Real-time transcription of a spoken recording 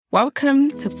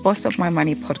Welcome to Boss of My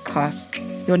Money podcast,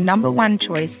 your number one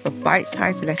choice for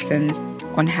bite-sized lessons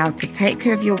on how to take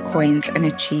care of your coins and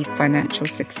achieve financial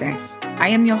success. I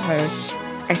am your host,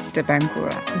 Esther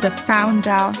Bangura, the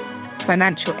founder,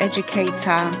 financial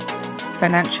educator,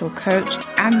 financial coach,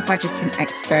 and budgeting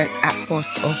expert at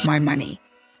Boss of My Money.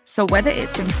 So whether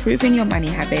it's improving your money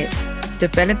habits,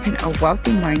 developing a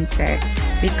wealthy mindset,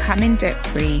 becoming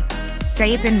debt-free,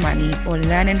 saving money, or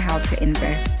learning how to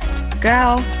invest,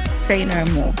 girl, say no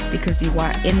more because you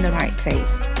are in the right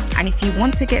place. And if you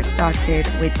want to get started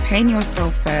with paying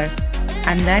yourself first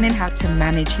and learning how to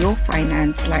manage your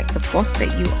finance like the boss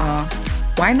that you are,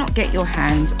 why not get your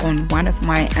hands on one of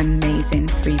my amazing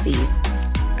freebies?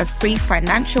 A free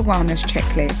financial wellness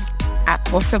checklist at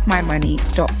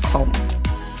bossofmymoney.com.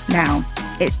 Now,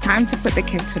 it's time to put the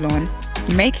kettle on,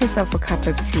 make yourself a cup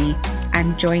of tea,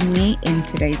 and join me in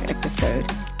today's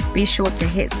episode. Be sure to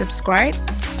hit subscribe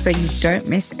so you don't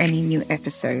miss any new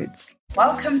episodes.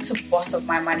 Welcome to Boss of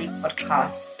My Money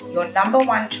podcast, your number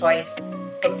one choice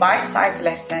for bite-sized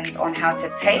lessons on how to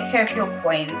take care of your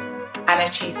coins and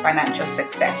achieve financial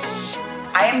success.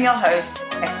 I am your host,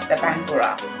 Esther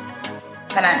Bangura,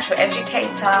 financial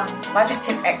educator,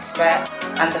 budgeting expert,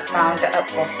 and the founder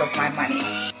of Boss of My Money.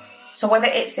 So whether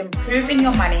it's improving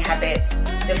your money habits,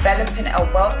 developing a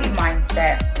wealthy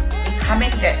mindset,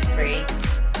 becoming debt-free,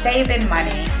 saving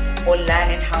money, or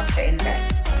learning how to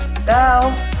invest,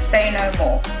 girl, say no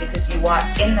more because you are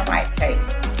in the right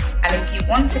place. And if you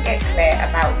want to get clear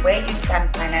about where you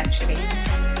stand financially,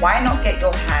 why not get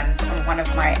your hands on one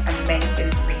of my amazing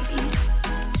freebies?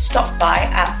 Stop by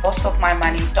at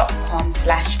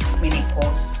bossofmymoney.com/mini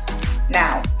course.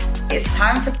 Now, it's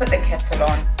time to put the kettle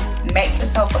on, make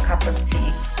yourself a cup of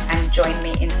tea, and join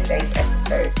me in today's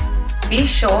episode. Be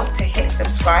sure to hit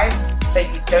subscribe so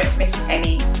you don't miss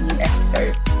any new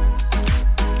episodes.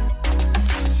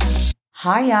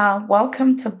 Hi y'all,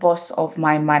 welcome to Boss of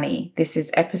My Money. This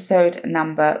is episode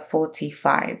number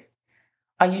 45.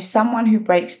 Are you someone who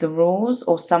breaks the rules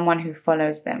or someone who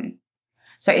follows them?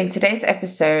 So in today's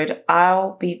episode,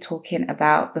 I'll be talking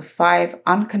about the 5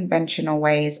 unconventional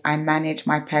ways I manage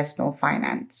my personal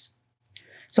finance.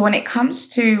 So when it comes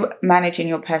to managing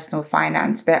your personal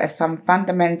finance, there are some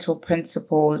fundamental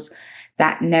principles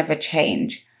that never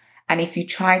change. And if you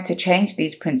try to change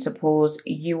these principles,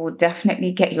 you will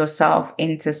definitely get yourself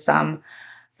into some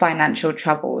financial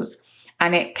troubles.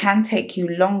 And it can take you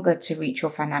longer to reach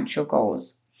your financial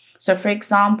goals. So for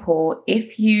example,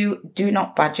 if you do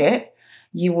not budget,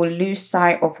 you will lose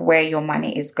sight of where your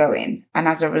money is going. And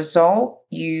as a result,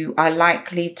 you are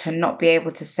likely to not be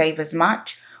able to save as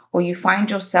much, or you find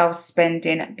yourself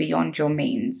spending beyond your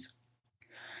means.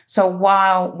 So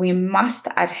while we must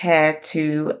adhere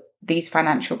to these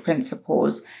financial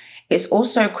principles, it's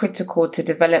also critical to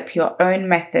develop your own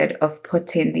method of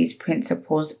putting these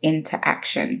principles into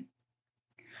action.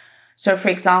 So for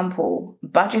example,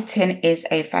 budgeting is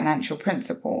a financial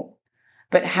principle,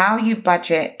 but how you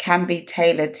budget can be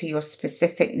tailored to your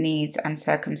specific needs and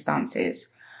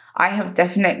circumstances. I have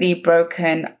definitely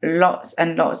broken lots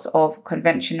and lots of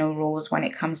conventional rules when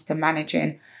it comes to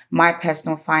managing my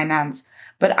personal finance,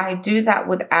 but I do that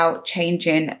without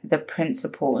changing the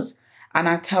principles. And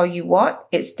I tell you what,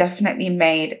 it's definitely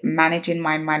made managing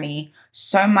my money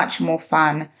so much more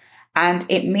fun. And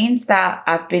it means that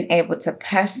I've been able to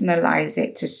personalize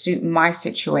it to suit my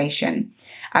situation.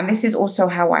 And this is also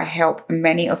how I help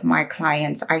many of my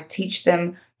clients. I teach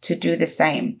them to do the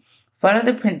same. Follow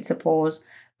the principles,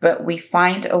 but we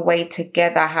find a way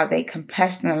together how they can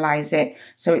personalize it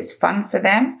so it's fun for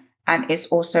them and it's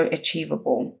also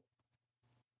achievable.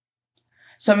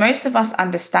 So most of us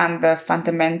understand the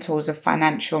fundamentals of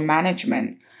financial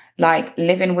management, like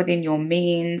living within your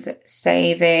means,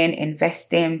 saving,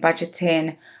 investing,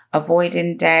 budgeting,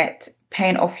 avoiding debt,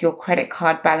 paying off your credit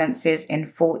card balances in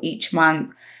full each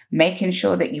month, making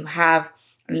sure that you have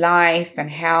life and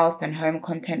health and home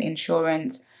content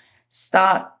insurance,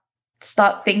 start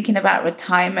thinking about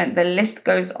retirement. The list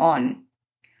goes on.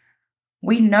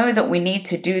 We know that we need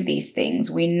to do these things.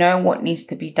 We know what needs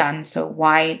to be done. So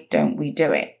why don't we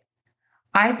do it?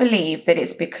 I believe that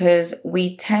it's because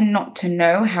we tend not to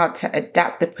know how to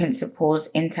adapt the principles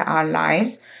into our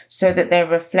lives so that they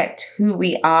reflect who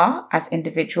we are as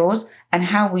individuals and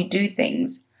how we do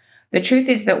things. The truth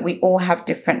is that we all have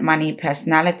different money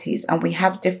personalities and we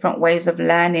have different ways of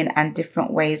learning and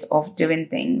different ways of doing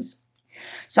things.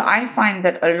 So I find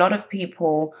that a lot of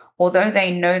people, although they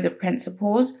know the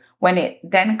principles, when it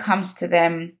then comes to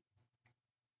them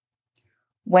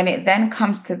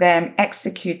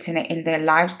executing it in their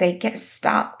lives, they get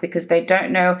stuck because they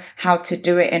don't know how to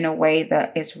do it in a way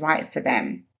that is right for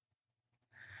them.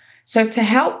 So to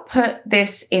help put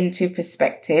this into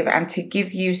perspective and to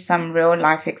give you some real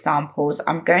life examples,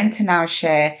 I'm going to now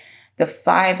share the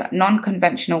 5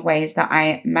 non-conventional ways that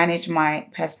I manage my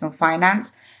personal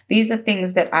finance. These are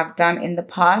things that I've done in the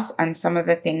past and some of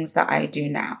the things that I do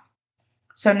now.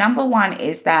 So number 1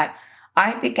 is that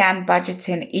I began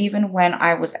budgeting even when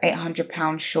I was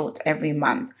 £800 short every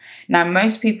month. Now,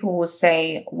 most people will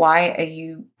say, why are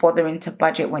you bothering to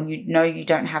budget when you know you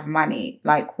don't have money?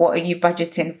 Like, what are you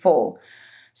budgeting for?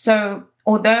 So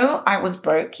although I was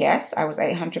broke, yes, I was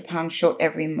 £800 short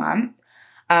every month.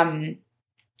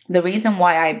 The reason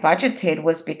why I budgeted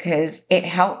was because it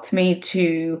helped me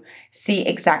to see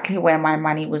exactly where my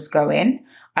money was going.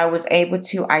 I was able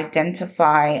to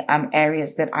identify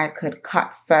areas that I could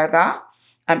cut further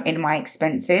in my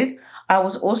expenses. I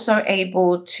was also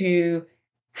able to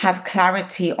have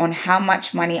clarity on how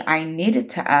much money I needed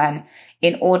to earn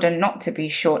in order not to be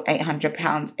short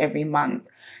 £800 every month.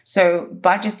 So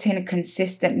budgeting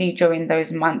consistently during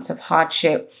those months of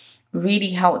hardship really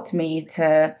helped me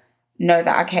to know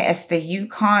that, okay, Esther, you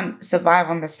can't survive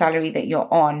on the salary that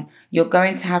you're on. You're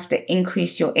going to have to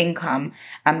increase your income.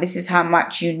 And this is how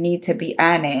much you need to be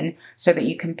earning so that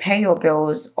you can pay your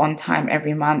bills on time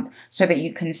every month, so that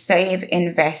you can save,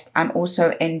 invest, and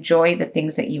also enjoy the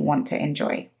things that you want to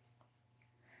enjoy.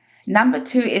 Number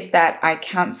 2 is that I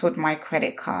canceled my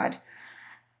credit card.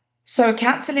 So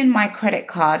canceling my credit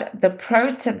card, the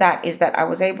pro to that is that I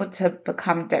was able to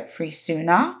become debt-free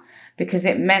sooner, because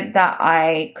it meant that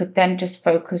I could then just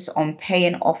focus on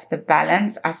paying off the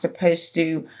balance as opposed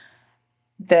to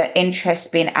the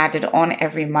interest being added on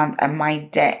every month and my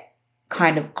debt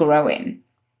kind of growing,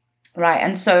 right?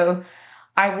 And so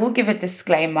I will give a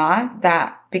disclaimer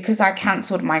that because I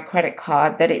canceled my credit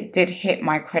card, that it did hit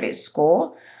my credit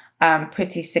score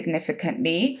pretty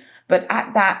significantly. But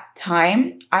at that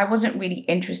time, I wasn't really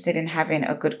interested in having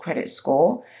a good credit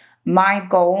score. My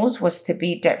goals was to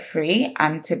be debt-free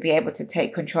and to be able to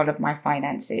take control of my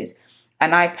finances.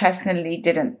 And I personally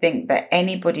didn't think that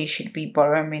anybody should be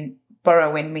borrowing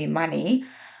me money,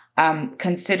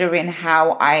 considering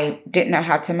how I didn't know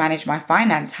how to manage my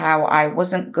finance, how I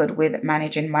wasn't good with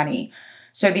managing money.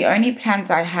 So the only plans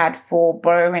I had for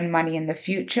borrowing money in the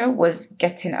future was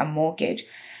getting a mortgage.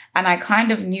 And I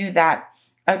kind of knew that,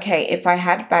 okay, if I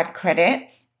had bad credit,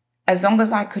 as long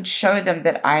as I could show them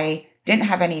that I didn't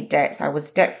have any debts, I was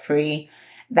debt-free,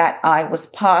 that I was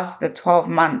past the 12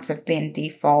 months of being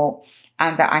default,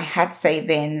 and that I had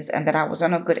savings and that I was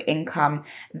on a good income,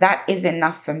 that is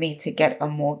enough for me to get a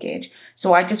mortgage.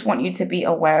 So I just want you to be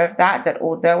aware of that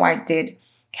although I did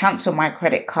cancel my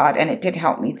credit card and it did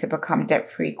help me to become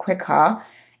debt-free quicker,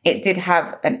 it did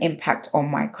have an impact on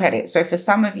my credit. So for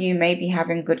some of you, maybe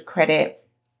having good credit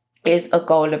is a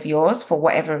goal of yours for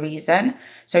whatever reason.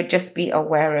 So just be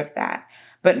aware of that.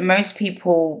 But most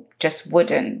people just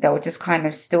wouldn't. They'll just kind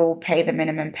of still pay the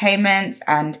minimum payments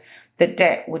and the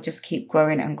debt will just keep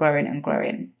growing and growing and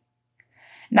growing.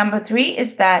 Number 3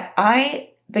 is that I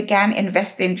began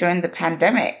investing during the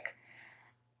pandemic.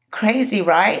 Crazy,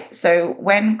 right? So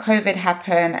when COVID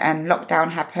happened and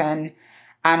lockdown happened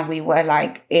and we were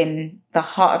like in the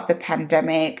heart of the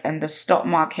pandemic and the stock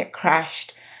market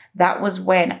crashed, that was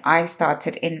when I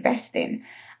started investing.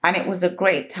 And it was a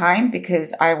great time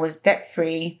because I was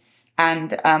debt-free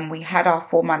and we had our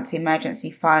 4 months emergency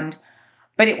fund.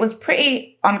 But it was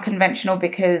pretty unconventional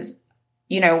because,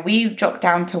 we dropped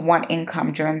down to one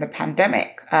income during the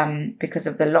pandemic because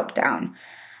of the lockdown.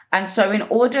 And so in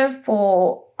order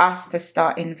for us to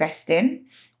start investing,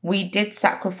 we did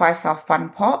sacrifice our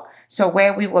fund pot. So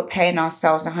where we were paying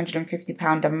ourselves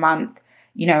 £150 a month,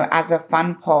 as a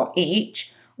fund pot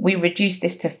each, we reduced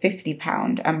this to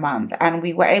 £50 a month, and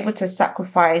we were able to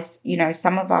sacrifice,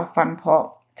 some of our fund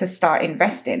pot to start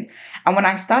investing. And when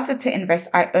I started to invest,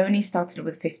 I only started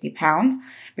with £50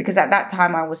 because at that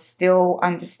time I was still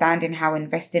understanding how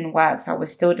investing works. I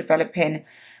was still developing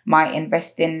my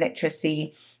investing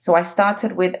literacy. So I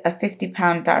started with a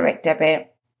 £50 direct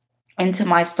debit into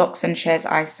my stocks and shares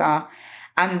ISA.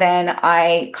 And then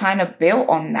I kind of built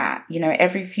on that.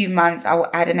 Every few months I will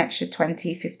add an extra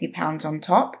 £20, £50 on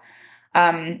top.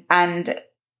 And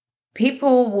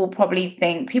people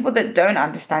that don't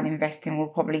understand investing will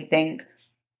probably think,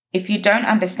 if you don't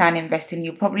understand investing,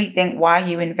 you probably think, why are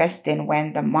you investing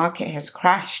when the market has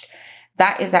crashed?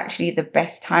 That is actually the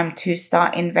best time to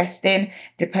start investing,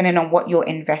 depending on what you're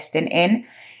investing in,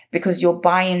 because you're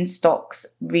buying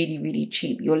stocks really, really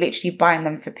cheap. You're literally buying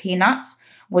them for peanuts,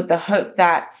 with the hope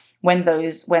that when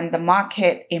the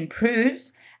market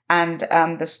improves and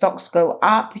the stocks go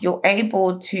up, you're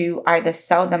able to either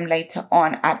sell them later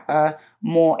on at a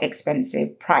more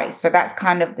expensive price. So that's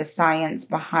kind of the science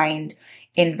behind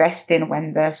investing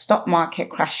when the stock market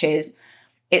crashes.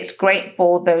 It's great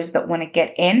for those that want to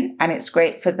get in, and it's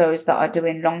great for those that are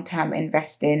doing long-term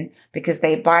investing because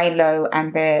they buy low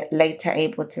and they're later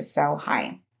able to sell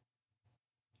high.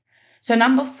 So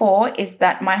number 4 is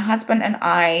that my husband and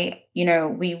I,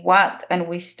 we worked and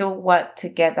we still work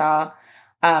together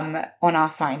on our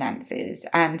finances.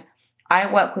 And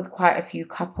I work with quite a few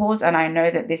couples, and I know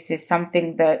that this is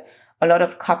something that a lot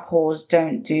of couples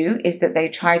don't do, is that they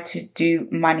try to do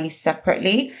money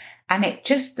separately, and it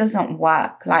just doesn't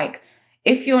work. Like,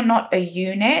 if you're not a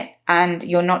unit and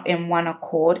you're not in one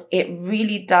accord, it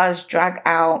really does drag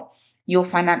out your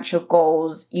financial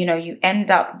goals. You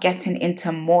end up getting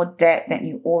into more debt than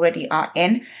you already are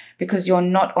in because you're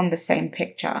not on the same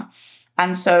picture.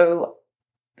 And so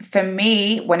for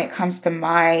me, when it comes to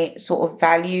my sort of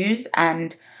values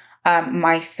and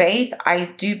my faith, I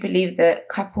do believe that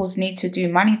couples need to do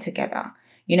money together.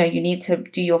 You need to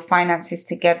do your finances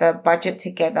together, budget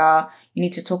together. You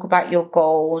need to talk about your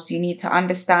goals. You need to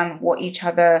understand what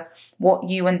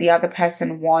you and the other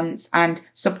person wants, and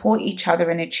support each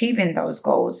other in achieving those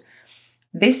goals.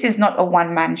 This is not a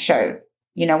one-man show.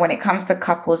 When it comes to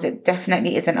couples, it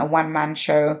definitely isn't a one-man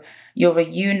show. You're a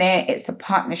unit. It's a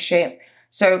partnership.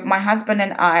 So my husband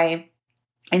and I,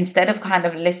 instead of kind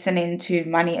of listening to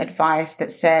money advice that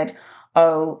said,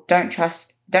 oh, don't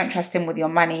trust him with your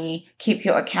money, keep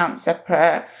your account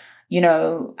separate,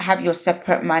 have your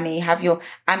separate money,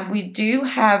 and we do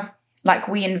have,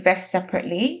 we invest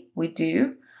separately. We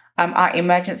do. Our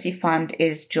emergency fund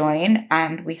is joint,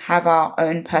 and we have our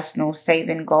own personal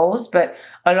saving goals, but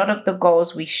a lot of the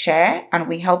goals we share, and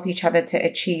we help each other to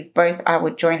achieve both our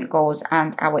joint goals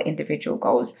and our individual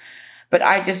goals. But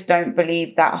I just don't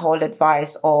believe that whole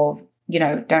advice of,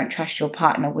 don't trust your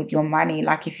partner with your money.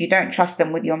 Like, if you don't trust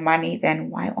them with your money, then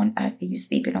why on earth are you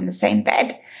sleeping on the same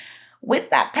bed with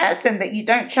that person that you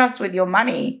don't trust with your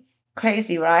money?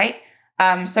 Crazy, right?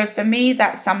 So for me,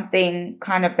 that's something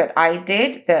kind of that I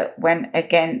did that went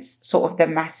against sort of the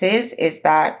masses, is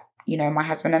that, my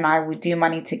husband and I, we do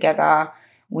money together.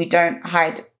 We don't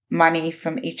hide money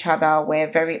from each other.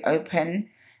 We're very open,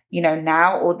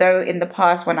 now, although in the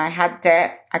past when I had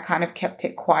debt, I kind of kept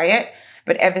it quiet.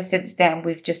 But ever since then,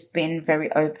 we've just been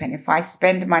very open. If I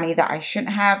spend money that I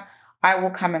shouldn't have, I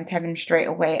will come and tell him straight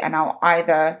away, and I'll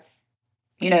either,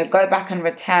 go back and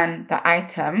return the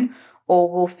item,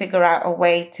 or we'll figure out a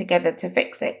way together to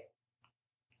fix it.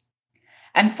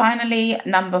 And finally,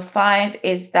 number 5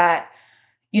 is that,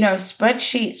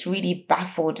 spreadsheets really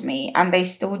baffled me, and they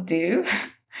still do.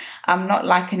 I'm not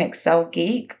like an Excel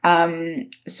geek.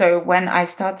 So when I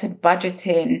started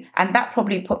budgeting, and that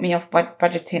probably put me off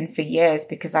budgeting for years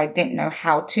because I didn't know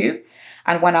how to.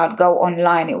 And when I'd go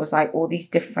online, it was like all these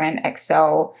different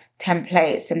Excel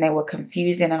templates, and they were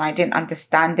confusing, and I didn't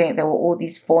understand it. There were all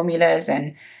these formulas,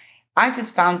 and I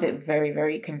just found it very,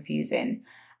 very confusing.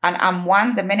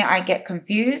 And the minute I get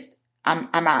confused, I'm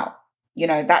out.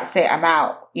 That's it. I'm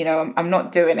out. I'm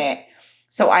not doing it.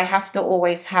 So I have to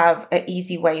always have an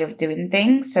easy way of doing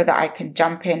things so that I can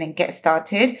jump in and get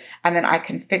started, and then I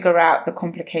can figure out the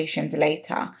complications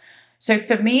later. So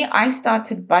for me, I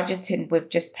started budgeting with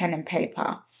just pen and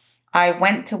paper. I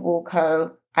went to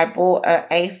Woolco. I bought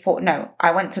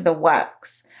I went to the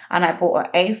Works, and I bought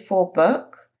an A4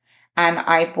 book, and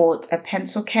I bought a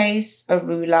pencil case, a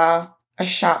ruler, a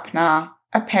sharpener,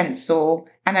 a pencil,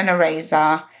 and an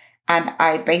eraser. And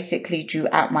I basically drew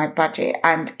out my budget,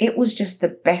 and it was just the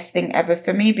best thing ever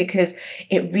for me because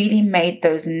it really made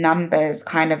those numbers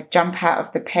kind of jump out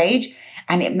of the page,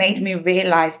 and it made me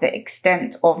realize the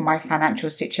extent of my financial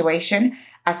situation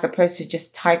as opposed to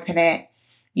just typing it,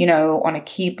 on a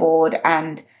keyboard,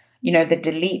 and, the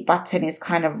delete button is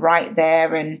kind of right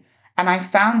there. And I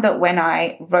found that when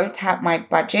I wrote out my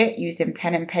budget using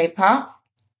pen and paper,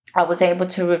 I was able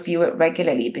to review it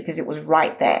regularly because it was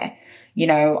right there.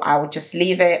 I would just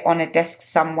leave it on a desk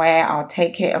somewhere. I'll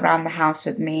take it around the house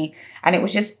with me. And it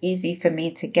was just easy for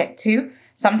me to get to.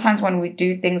 Sometimes when we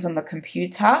do things on the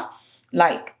computer,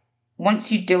 like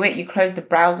once you do it, you close the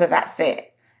browser, that's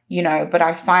it. But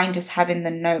I find just having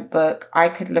the notebook, I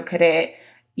could look at it,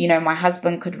 my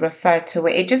husband could refer to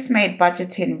it. It just made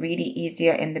budgeting really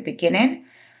easier in the beginning.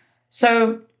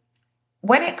 So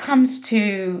when it comes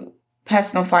to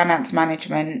personal finance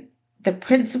management, the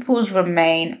principles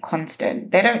remain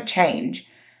constant. They don't change.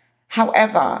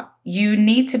 However, you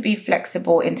need to be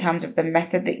flexible in terms of the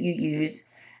method that you use,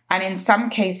 and in some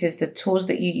cases, the tools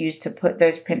that you use to put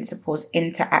those principles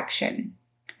into action.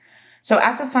 So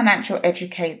as a financial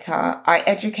educator, I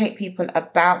educate people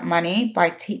about money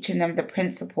by teaching them the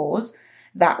principles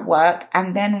that work,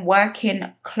 and then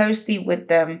working closely with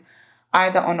them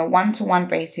either on a one-to-one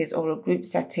basis or a group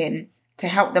setting to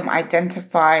help them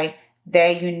identify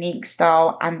their unique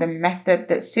style and the method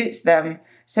that suits them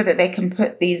so that they can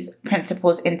put these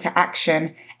principles into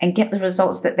action and get the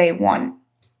results that they want.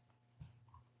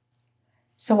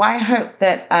 So I hope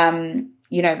that,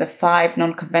 the 5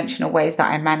 non-conventional ways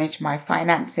that I manage my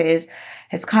finances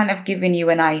has kind of given you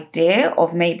an idea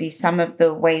of maybe some of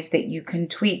the ways that you can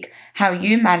tweak how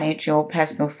you manage your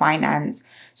personal finance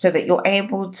so that you're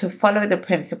able to follow the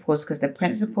principles, because the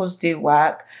principles do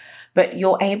work, but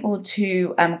you're able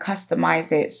to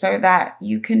customize it so that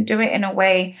you can do it in a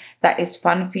way that is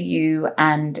fun for you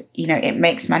and, it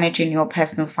makes managing your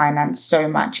personal finance so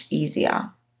much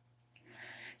easier.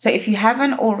 So if you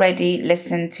haven't already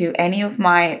listened to any of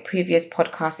my previous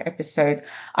podcast episodes,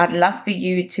 I'd love for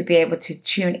you to be able to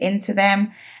tune into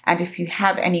them. And if you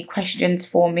have any questions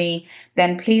for me,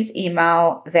 then please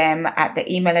email them at the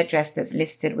email address that's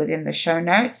listed within the show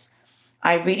notes.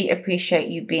 I really appreciate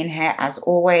you being here as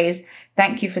always.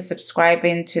 Thank you for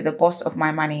subscribing to the Boss of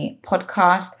My Money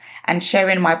podcast and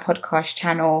sharing my podcast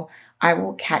channel. I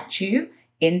will catch you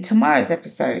in tomorrow's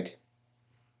episode.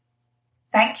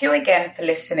 Thank you again for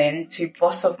listening to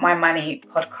Boss of My Money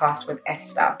podcast with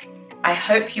Esther. I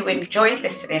hope you enjoyed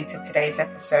listening to today's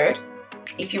episode.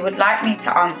 If you would like me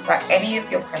to answer any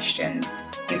of your questions,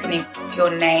 you can include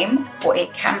your name or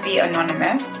it can be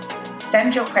anonymous.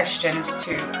 Send your questions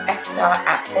to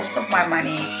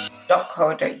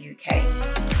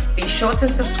esther@bossofmymoney.co.uk. Be sure to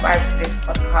subscribe to this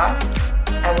podcast.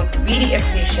 I would really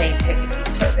appreciate it if you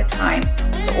took the time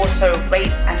to also rate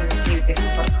and review this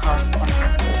podcast on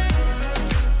Apple.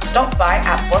 Stop by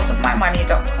at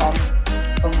bossofmymoney.com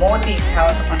for more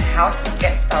details on how to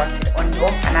get started on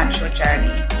your financial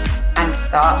journey and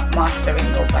start mastering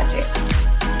your budget.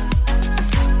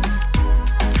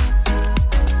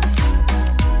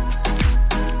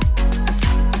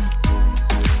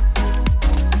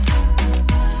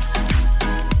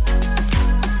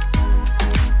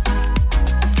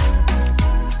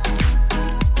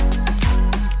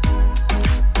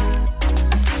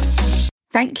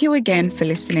 Thank you again for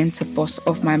listening to Boss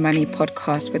of My Money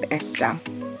podcast with Esther.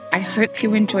 I hope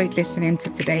you enjoyed listening to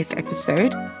today's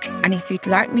episode. And if you'd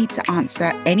like me to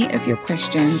answer any of your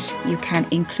questions, you can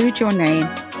include your name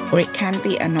or it can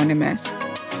be anonymous.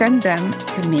 Send them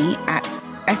to me at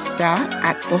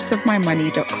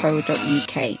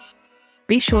esther@bossofmymoney.co.uk.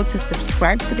 Be sure to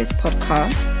subscribe to this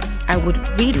podcast. I would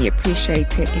really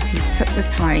appreciate it if you took the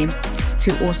time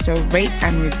to also rate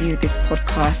and review this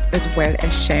podcast as well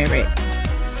as share it.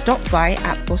 Stop by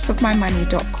at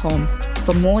bossofmymoney.com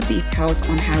for more details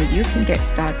on how you can get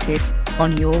started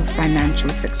on your financial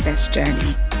success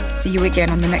journey. See you again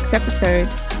on the next episode.